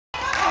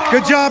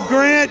Good job,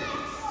 Grant.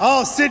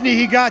 Oh, Sydney,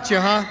 he got you,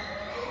 huh?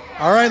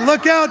 All right,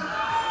 look out.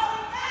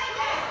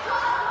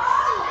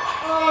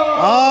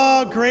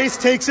 Oh, Grace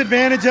takes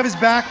advantage of his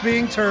back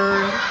being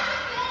turned.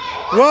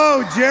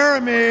 Whoa,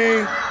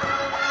 Jeremy.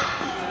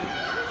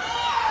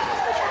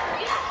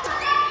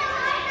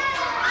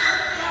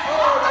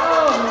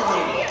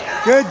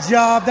 Good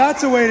job.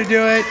 That's the way to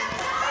do it.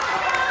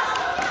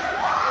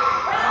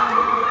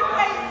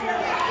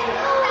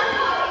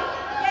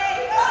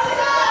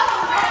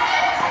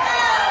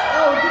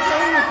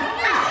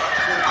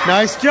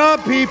 Nice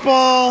job,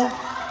 people.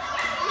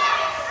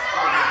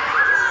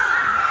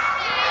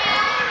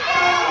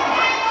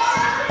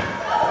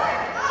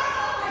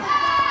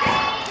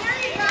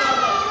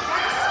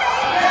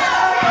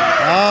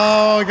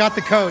 Oh, I got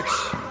the coach.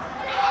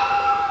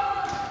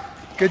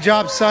 Good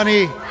job,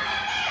 Sonny.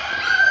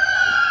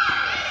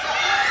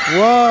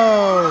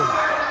 Whoa.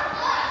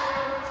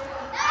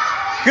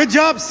 Good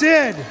job,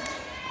 Sid.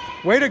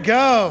 Way to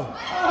go.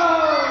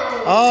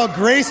 Oh,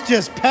 Grace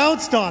just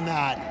pounced on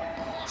that.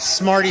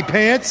 Smarty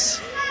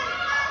pants.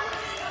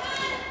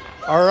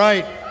 All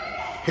right,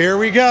 here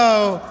we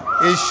go.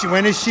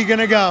 When is she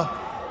gonna go?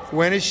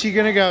 When is she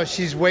gonna go?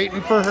 She's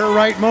waiting for her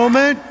right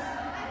moment.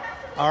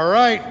 All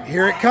right,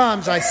 here it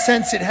comes. I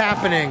sense it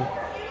happening.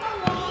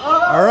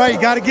 All right, you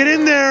gotta get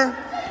in there.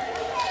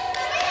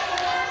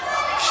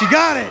 She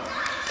got it.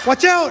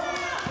 Watch out.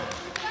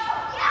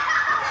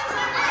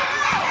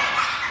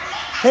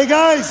 Hey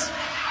guys,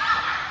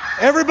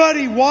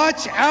 everybody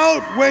watch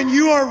out when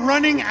you are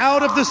running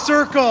out of the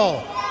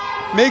circle.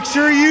 Make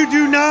sure you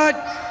do not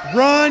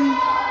run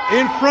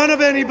in front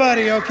of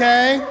anybody,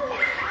 okay?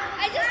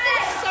 I just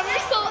did a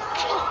somersault.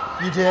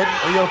 You did?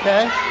 Are you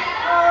okay?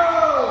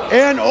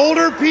 And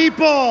older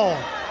people,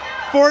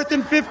 4th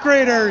and 5th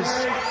graders,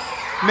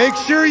 make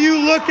sure you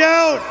look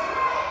out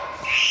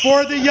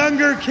for the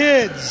younger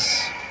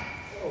kids.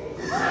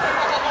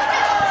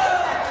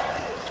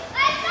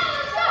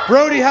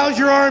 Brody, how's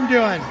your arm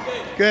doing?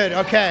 Good,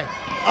 okay.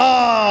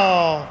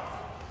 Oh,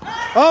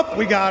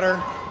 we got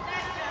her.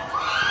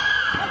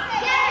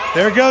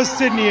 There goes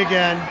Sydney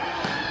again.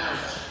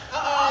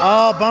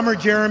 Oh, bummer,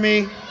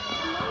 Jeremy.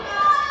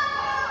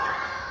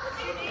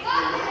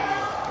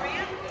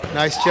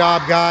 Nice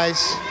job,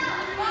 guys.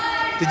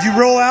 Did you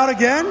roll out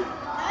again?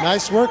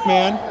 Nice work,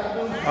 man.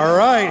 All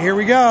right, here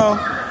we go.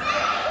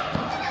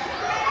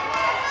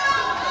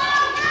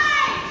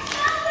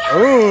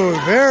 Ooh,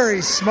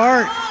 very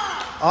smart.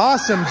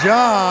 Awesome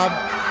job.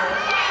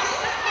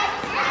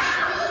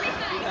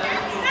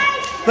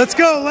 Let's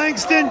go,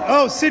 Langston.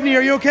 Oh, Sydney,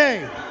 are you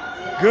okay?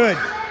 Good.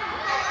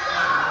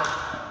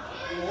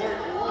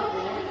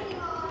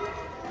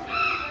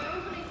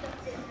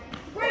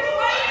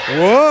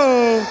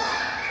 Whoa.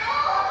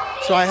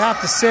 So I have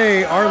to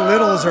say, our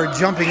littles are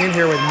jumping in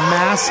here with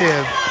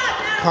massive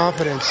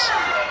confidence.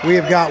 We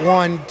have got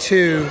 1,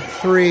 2,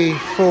 3,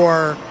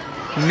 4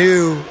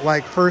 new,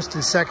 like, 1st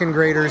and 2nd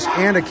graders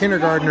and a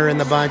kindergartner in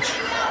the bunch.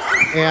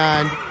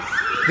 And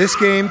this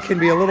game can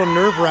be a little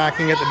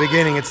nerve-wracking at the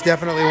beginning. It's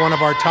definitely one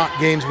of our top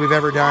games we've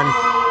ever done.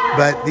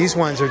 But these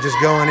ones are just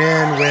going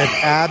in with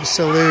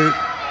absolute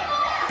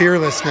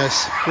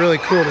fearlessness. Really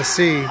cool to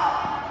see.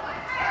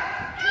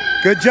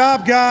 Good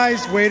job,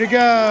 guys. Way to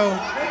go.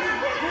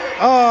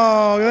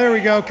 Oh, there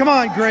we go. Come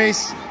on,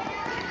 Grace.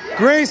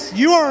 Grace,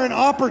 you are an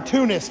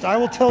opportunist. I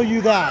will tell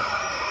you that.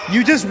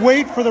 You just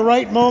wait for the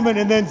right moment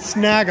and then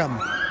snag them.